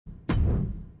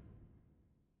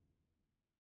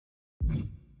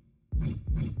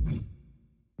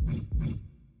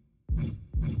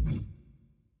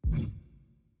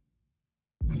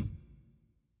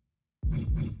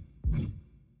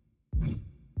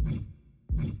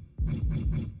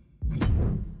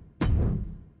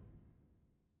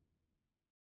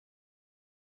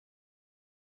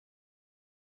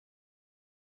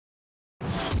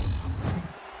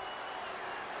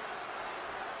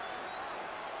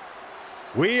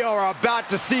We are about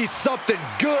to see something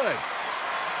good.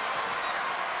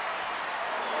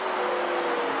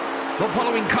 The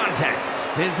following contest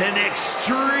is an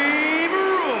Extreme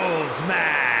Rules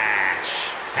match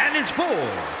and is for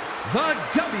the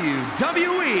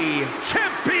WWE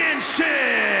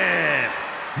Championship.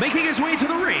 Making his way to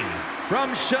the ring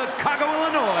from Chicago,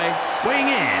 Illinois, weighing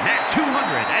in at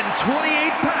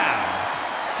 228 pounds,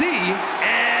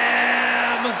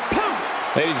 CM Punk.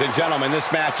 Ladies and gentlemen, this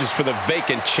match is for the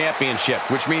vacant championship.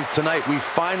 Which means tonight we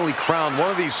finally crown one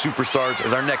of these superstars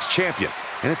as our next champion.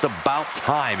 And it's about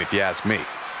time, if you ask me.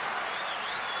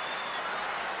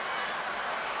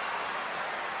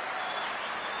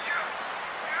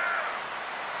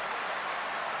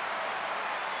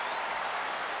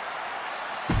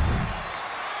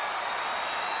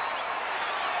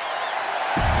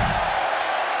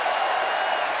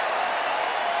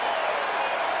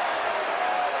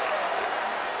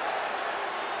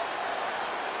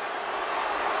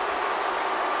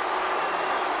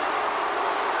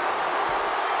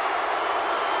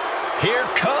 Here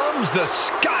comes the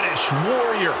Scottish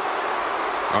Warrior.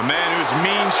 A man whose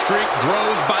mean streak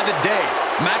grows by the day.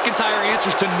 McIntyre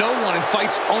answers to no one and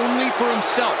fights only for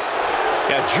himself.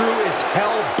 Yeah, Drew is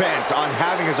hell-bent on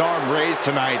having his arm raised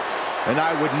tonight, and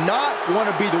I would not want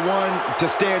to be the one to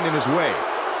stand in his way.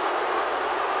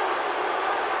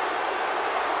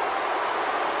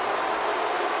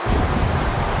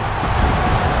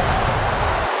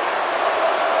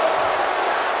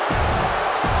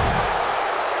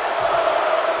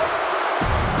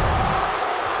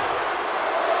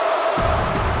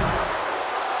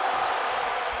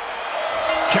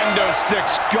 Kendo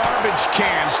sticks, garbage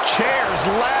cans, chairs,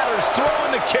 ladders, throw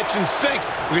in the kitchen sink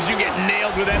because you get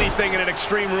nailed with anything in an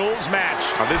Extreme Rules match.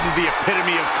 Now, this is the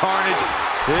epitome of carnage.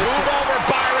 Move over,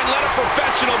 Byron. Let a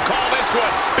professional call this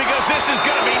one because this is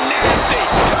going to be nasty.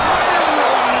 Good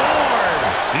Lord.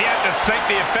 And you have to think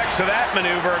the effects of that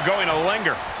maneuver are going to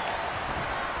linger.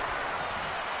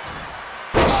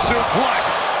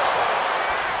 Suplex.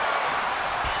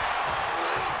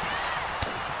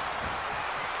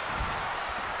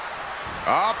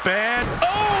 Up and,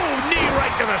 oh, knee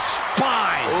right to the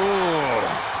spine. Ooh.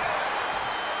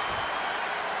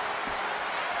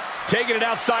 Taking it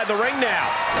outside the ring now.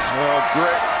 Oh,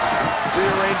 great.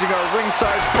 Rearranging our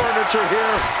ringside furniture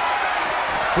here.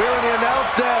 Clearing the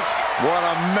announce desk. What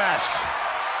a mess.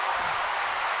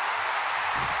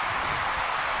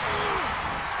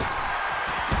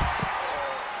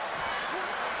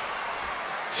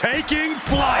 Taking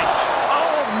flight.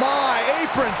 Oh, my.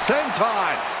 Apron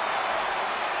senton.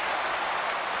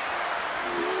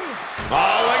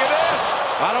 Oh, look at this.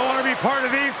 I don't want to be part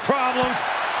of these problems.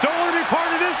 Don't want to be part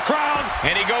of this crowd.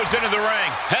 And he goes into the ring.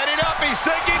 Heading up, he's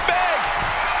thinking big.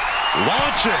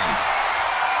 Launching.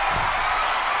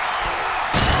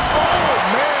 Oh,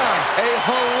 man. A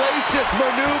hellacious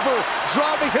maneuver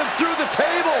driving him through the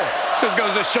table. Just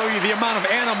goes to show you the amount of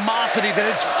animosity that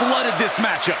has flooded this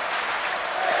matchup.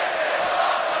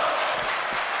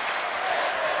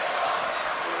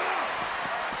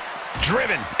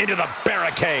 Driven into the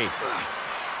barricade.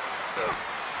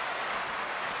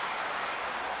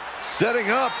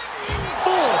 Setting up.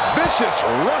 Oh, vicious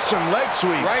Russian leg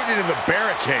sweep. Right into the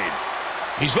barricade.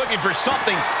 He's looking for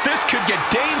something. This could get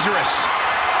dangerous.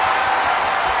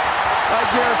 I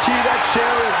guarantee that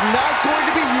chair is not going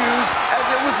to be used as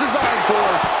it was designed for.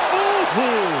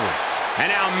 Ooh. And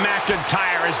now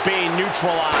McIntyre is being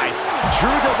neutralized.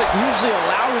 Drew doesn't usually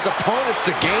allow his opponents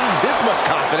to gain this much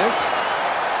confidence.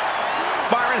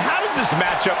 Byron, how does this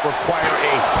matchup require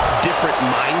a different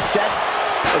mindset?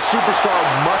 A superstar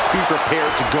must be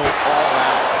prepared to go all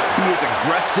out. Be as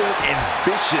aggressive and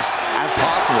vicious as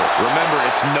possible. Remember,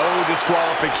 it's no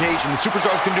disqualification. The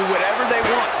superstars can do whatever they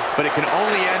want, but it can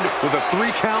only end with a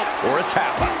 3 count or a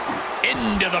tap out.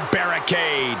 Into the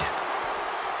barricade.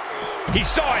 He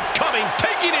saw it coming,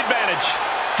 taking advantage.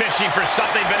 Fishing for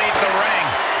something beneath the ring.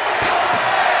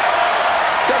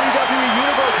 WWE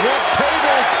Universe wants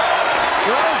tables.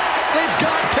 Well, they've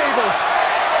got tables.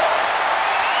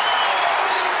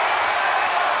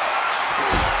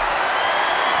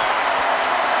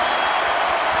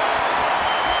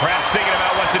 Perhaps thinking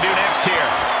about what to do next here.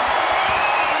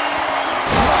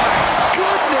 My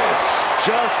goodness!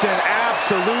 Just an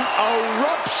absolute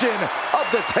eruption of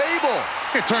the table.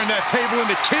 He turned that table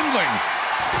into kindling.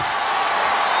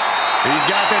 He's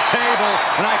got the table,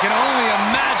 and I can only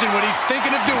imagine what he's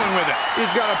thinking of doing with it.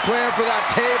 He's got a plan for that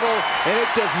table, and it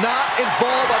does not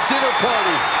involve a dinner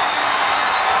party.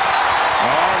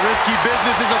 Oh, risky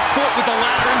business is afoot with the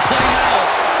ladder in play now.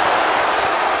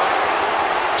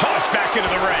 Toss back back into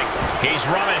the ring. He's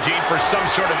rummaging for some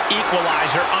sort of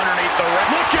equalizer underneath the ring.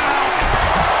 Look out!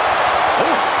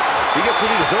 Ooh, he gets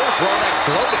what he deserves for all that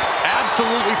gloating.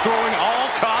 Absolutely throwing all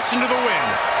caution to the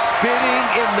wind. Spinning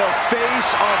in the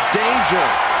face of danger.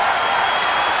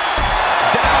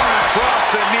 Down across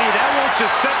the knee. That won't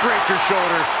just separate your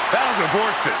shoulder. That'll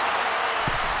divorce it.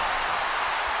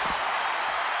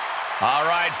 All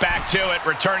right, back to it,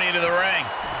 returning to the ring.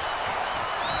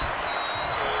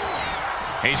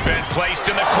 He's been placed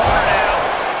in the corner now.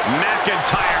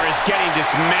 McIntyre is getting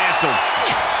dismantled.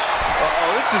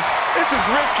 Uh-oh, this is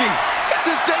risky. This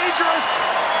is dangerous.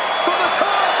 From the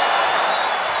top.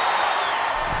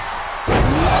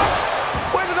 What?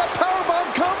 Where did that powerbomb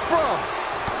come from?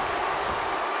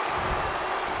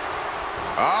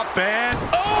 Up and...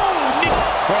 Oh,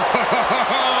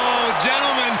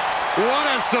 gentlemen, what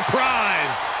a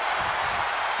surprise.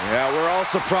 Yeah, we're all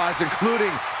surprised,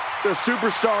 including the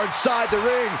superstar inside the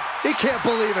ring. He can't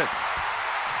believe it.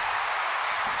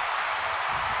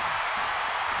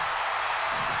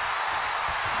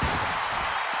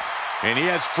 And he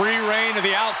has free reign to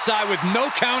the outside with no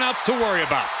countouts to worry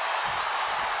about.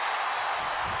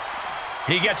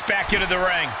 He gets back into the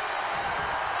ring.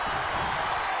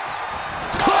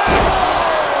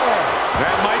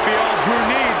 That might be all Drew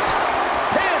needs.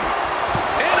 Pin!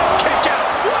 And a kick out.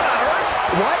 What on earth?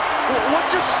 What? What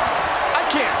just... I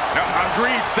can't.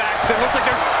 Agreed, Saxton. Looks like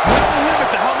there's no limit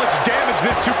to how much damage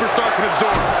this superstar can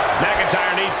absorb.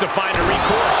 McIntyre needs to find a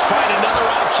recourse, find another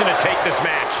option to take this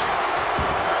match.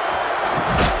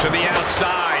 To the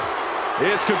outside.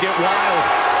 This could get wild.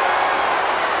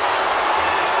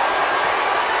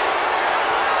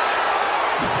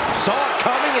 Saw it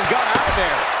coming and got out of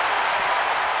there.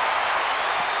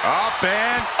 Up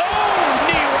and... Oh,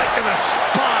 knee right to the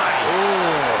spine.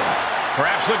 Ooh.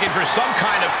 Perhaps looking for some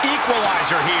kind of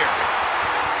equalizer here.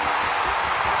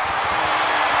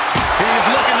 He's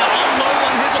looking to unload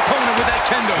on his opponent with that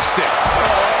kendo stick. Oh,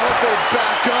 I hope they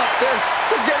back up.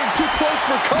 They're getting too close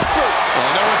for comfort.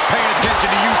 Well, no one's paying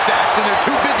attention to you, Saxton. They're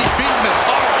too busy beating the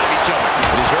tar out of each other.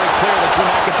 It is very clear that Drew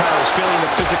McIntyre is feeling the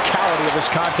physicality of this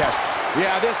contest.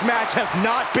 Yeah, this match has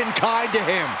not been kind to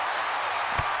him.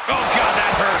 Oh, God,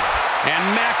 that hurt. And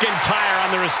McIntyre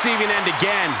on the receiving end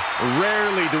again.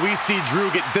 Rarely do we see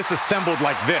Drew get disassembled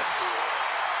like this.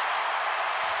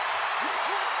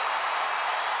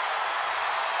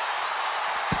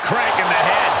 Crank in the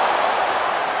head.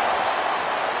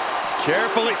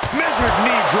 Carefully measured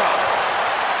knee drop.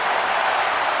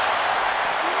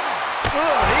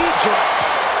 Knee drop.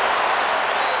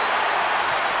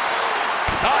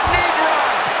 A knee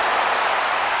drop.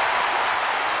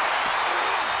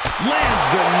 Lands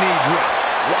the knee drop.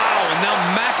 Wow, and now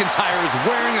McIntyre is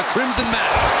wearing a crimson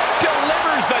mask.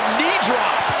 Delivers the knee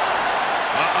drop.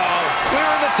 Uh-oh.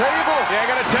 Clearing the table. Yeah,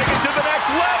 gotta take it to the next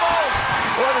level.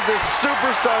 What is this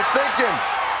superstar thinking?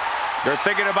 They're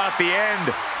thinking about the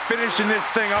end, finishing this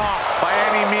thing off by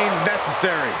any means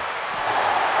necessary.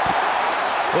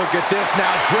 Look at this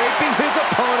now, draping his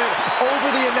opponent over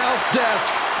the announce desk.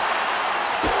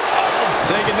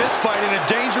 Taking this fight in a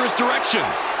dangerous direction.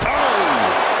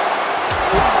 Oh!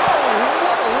 Whoa,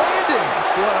 what a landing!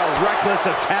 What a reckless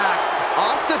attack.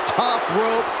 Off the top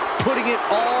rope, putting it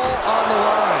all on the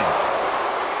line.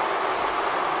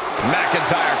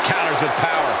 McIntyre counters with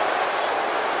power.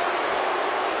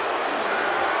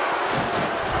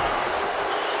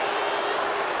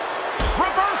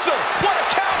 Reversal! What a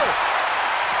counter!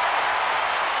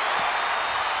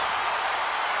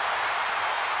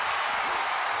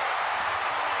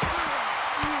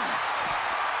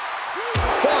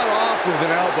 Fought off with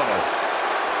an elbow.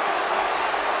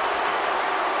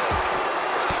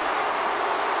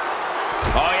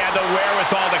 Oh, he had the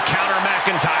wherewithal to counter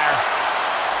McIntyre.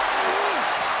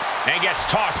 And gets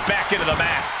tossed back into the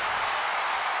mat.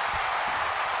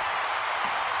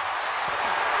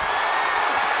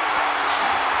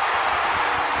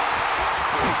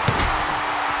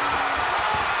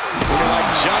 Looking like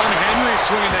John Henry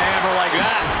swinging the hammer like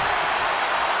that.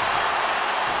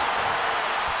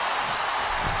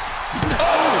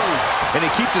 Oh! And he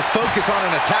keeps his focus on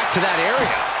an attack to that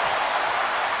area.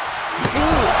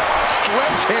 Ooh,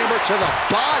 sledgehammer to the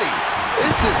body.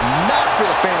 This is not for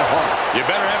the faint of heart. You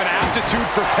better have an aptitude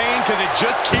for pain because it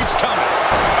just keeps coming.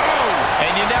 Oh!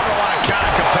 And you never want to count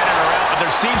a competitor out, but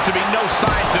there seems to be no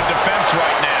signs of defense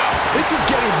right now. This is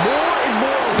getting more and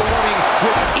more alarming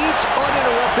with each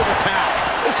uninterrupted attack.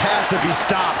 This has to be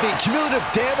stopped. The cumulative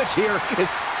damage here is...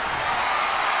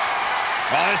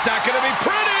 Oh, it's not going to be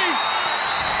pretty.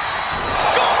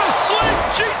 Go to sleep,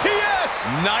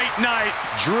 GTS. Night-night.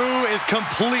 Drew is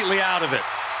completely out of it.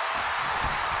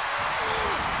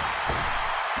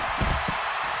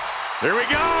 Here we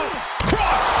go.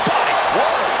 Cross body.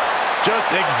 Whoa. Just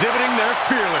exhibiting their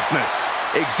fearlessness.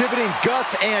 Exhibiting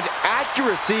guts and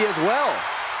accuracy as well.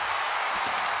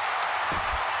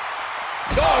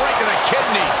 Oh, right to the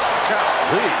kidneys.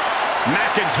 Golly.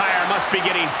 McIntyre must be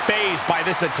getting phased by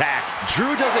this attack.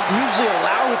 Drew doesn't usually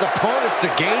allow his opponents to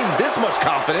gain this much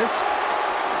confidence.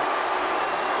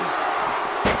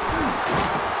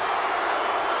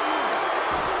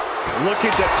 Looking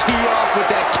to tee off with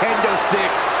that kendo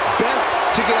stick. Best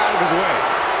to get out of his way.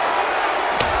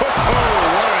 Oh,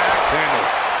 what an axe handle.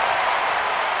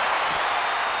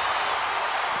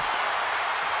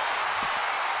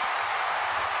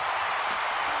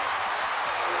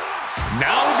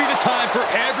 Now would be the time for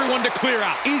everyone to clear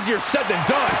out. Easier said than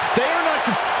done. They are not...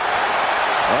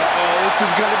 Uh-oh, this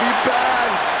is going to be bad.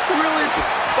 Really,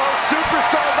 both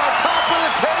superstars on top of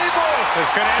the table. This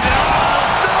could end it all.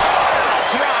 No!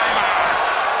 Driver.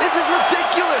 This is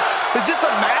ridiculous. Is this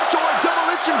a match or a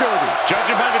demolition derby?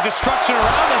 Judging by the destruction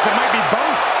around us, it might be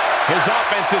both. His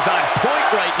offense is on point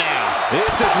right now.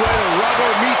 This is where the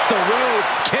rubber meets the road.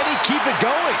 Can he keep it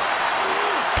going?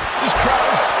 This crowd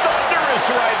is thunderous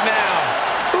right now.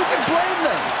 Who can blame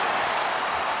them?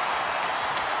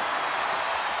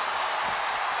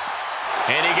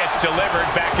 And he gets delivered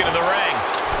back into the ring.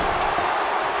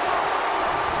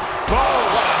 Oh,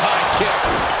 what a high kick.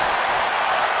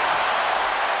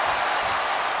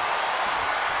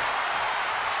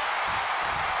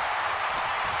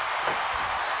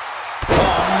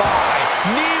 Oh, my.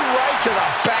 Knee right to the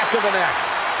back of the neck.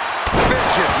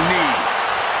 Vicious knee.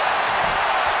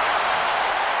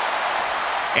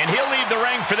 And he'll leave the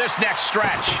ring for this next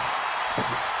stretch.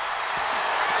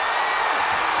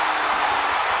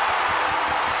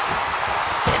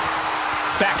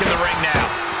 Back in the ring now.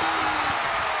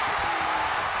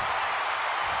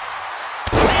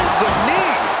 Lands the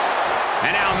knee.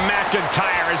 And now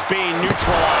McIntyre is being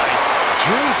neutralized.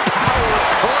 Drew's power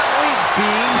currently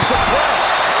being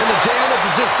suppressed. And the damage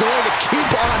is just going to keep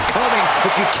on coming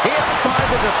if you can't find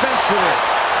the defense for this.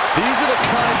 These are the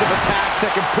kinds of attacks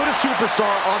that can put a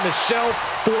superstar on the shelf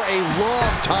for a long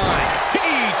time.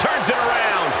 He turns it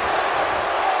around.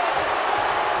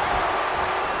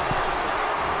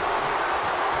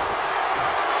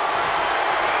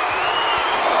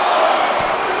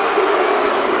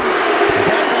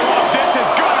 Buckle up, this is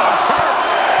gonna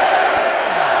hurt.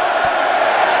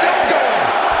 Still going.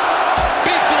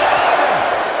 Beats the bottom.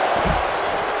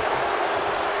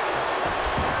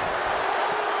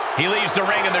 He leaves the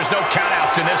ring and there's no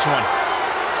countouts in this one.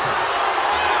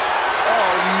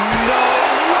 Oh, no.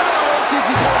 What else is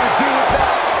he going to do with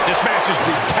that? This match's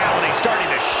brutality starting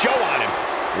to show on him.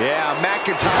 Yeah,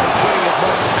 McIntyre putting as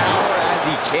much power as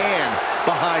he can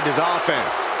behind his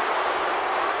offense.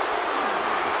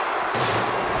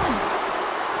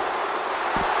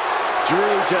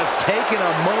 Drew just taking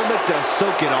a moment to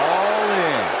soak it all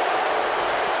in.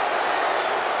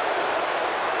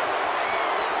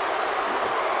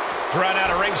 Run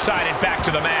out of ringside and back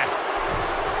to the mat.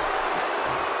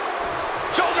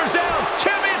 Shoulders down,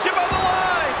 championship on the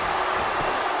line.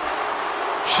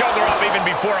 Shoulder up even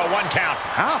before a 1 count.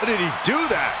 How did he do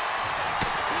that?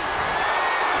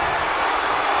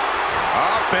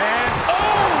 Up and,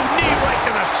 oh, knee right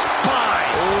to the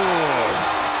spine. Ooh.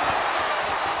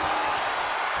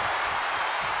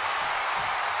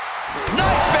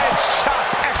 Knife edge chop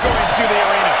echoing through the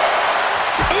arena.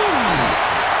 Ooh.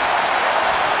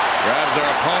 Grabs their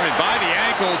opponent by the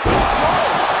ankles. Whoa.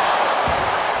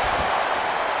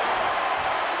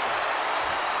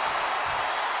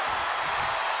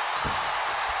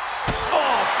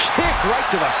 Right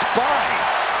to the spine.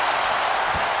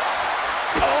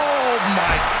 Oh,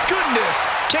 my goodness.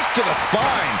 Kick to the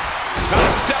spine. Now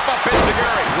step up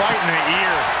Enziguri right in the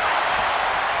ear.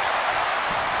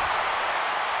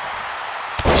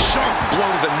 Sharp blow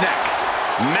to the neck.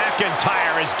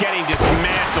 McIntyre is getting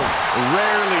dismantled.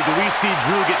 Rarely do we see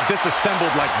Drew get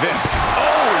disassembled like this.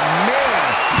 Oh, man.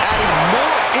 Adding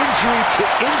more injury to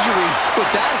injury with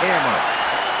that hammer.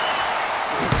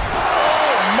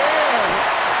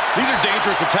 These are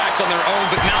dangerous attacks on their own,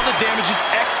 but now the damage is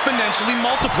exponentially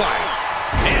multiplying.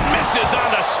 And misses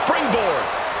on the springboard.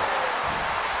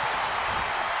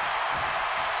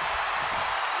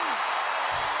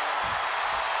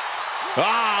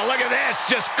 Ah, look at this,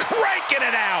 just cranking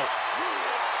it out.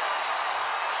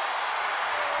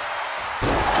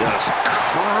 Just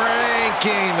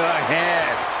cranking the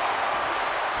head.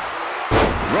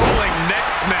 Rolling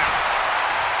neck snap.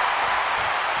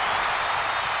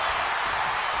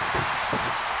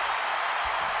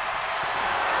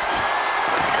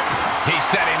 He's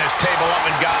setting this table up,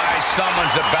 and guys,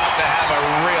 someone's about to have a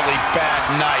really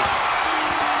bad night.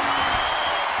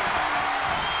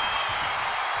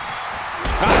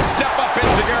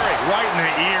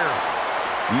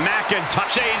 McIntyre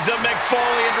shades of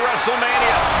McFoley in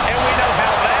WrestleMania, and we know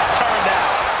how that turned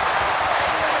out.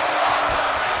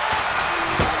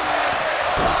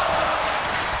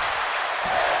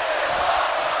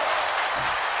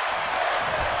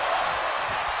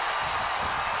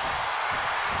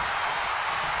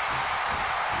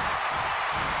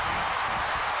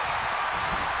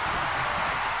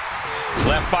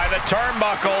 Left by the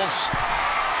turnbuckles.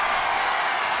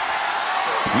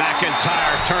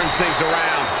 McIntyre turns things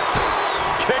around.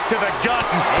 Kick to the gut.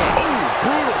 Ooh,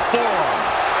 brutal forearm.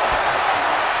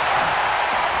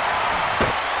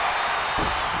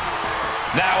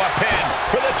 Now a pin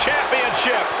for the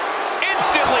championship.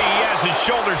 Instantly, he has his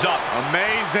shoulders up.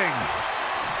 Amazing.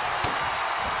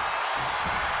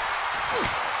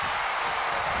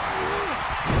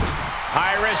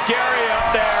 High-risk area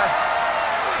up there.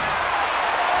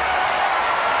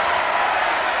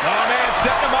 Oh, man,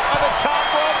 setting them up on the top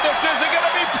rope. This isn't going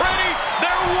to be pretty.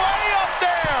 They're way up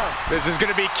there. This is going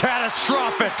to be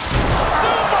catastrophic.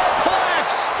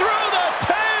 Superplex through the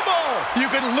table.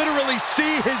 You can literally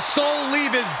see his soul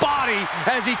leave his body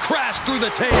as he crashed through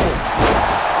the table.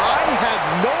 I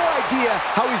have no idea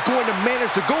how he's going to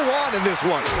manage to go on in this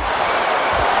one.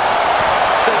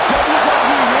 The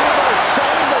WWE Universe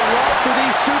showing the love for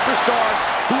these superstars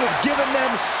who have given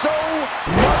them so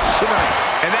much tonight.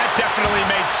 And that definitely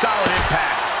made solid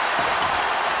impact.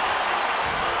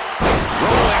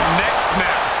 Rolling neck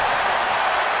snap.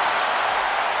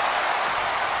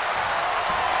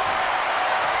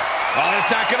 Oh,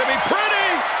 it's not going to be pretty.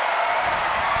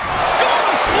 Go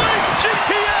to sleep,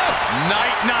 GTS.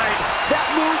 Night-night.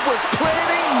 That move was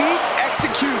planning meets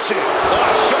execution. Oh,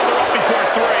 shoulder up before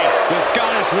three. The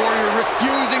Scottish Warrior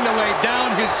refusing to lay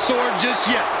down his sword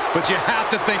just yet. But you have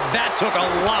to think that took a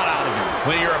lot out of him.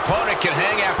 When your opponent can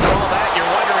hang after all that, you're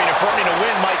wondering if earning a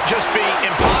win might just be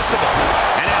impossible.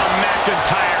 And now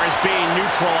McIntyre is being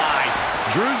neutralized.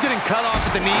 Drew's getting cut off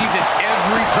at the knees at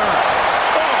every turn.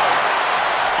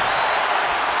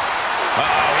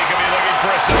 Uh-oh, he could be looking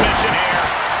for a submission here.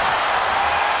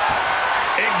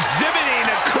 Exhibiting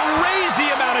a crazy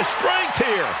amount of strength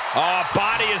here. Oh,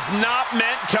 body is not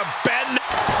meant to bend.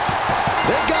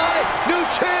 They got it. New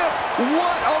champ.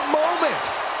 What a moment.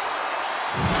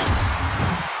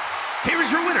 Here is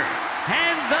your winner,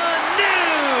 and the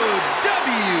new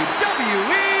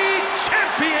WWE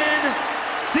Champion,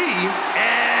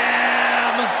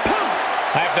 CM Punk.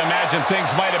 I have to imagine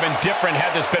things might have been different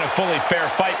had this been a fully fair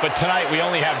fight, but tonight we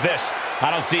only have this. I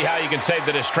don't see how you can say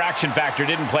the distraction factor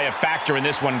didn't play a factor in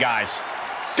this one, guys.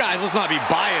 Guys, let's not be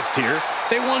biased here.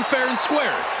 They won fair and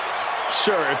square.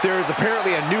 Sure, if there is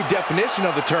apparently a new definition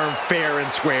of the term fair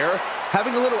and square,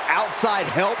 having a little outside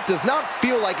help does not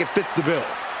feel like it fits the bill.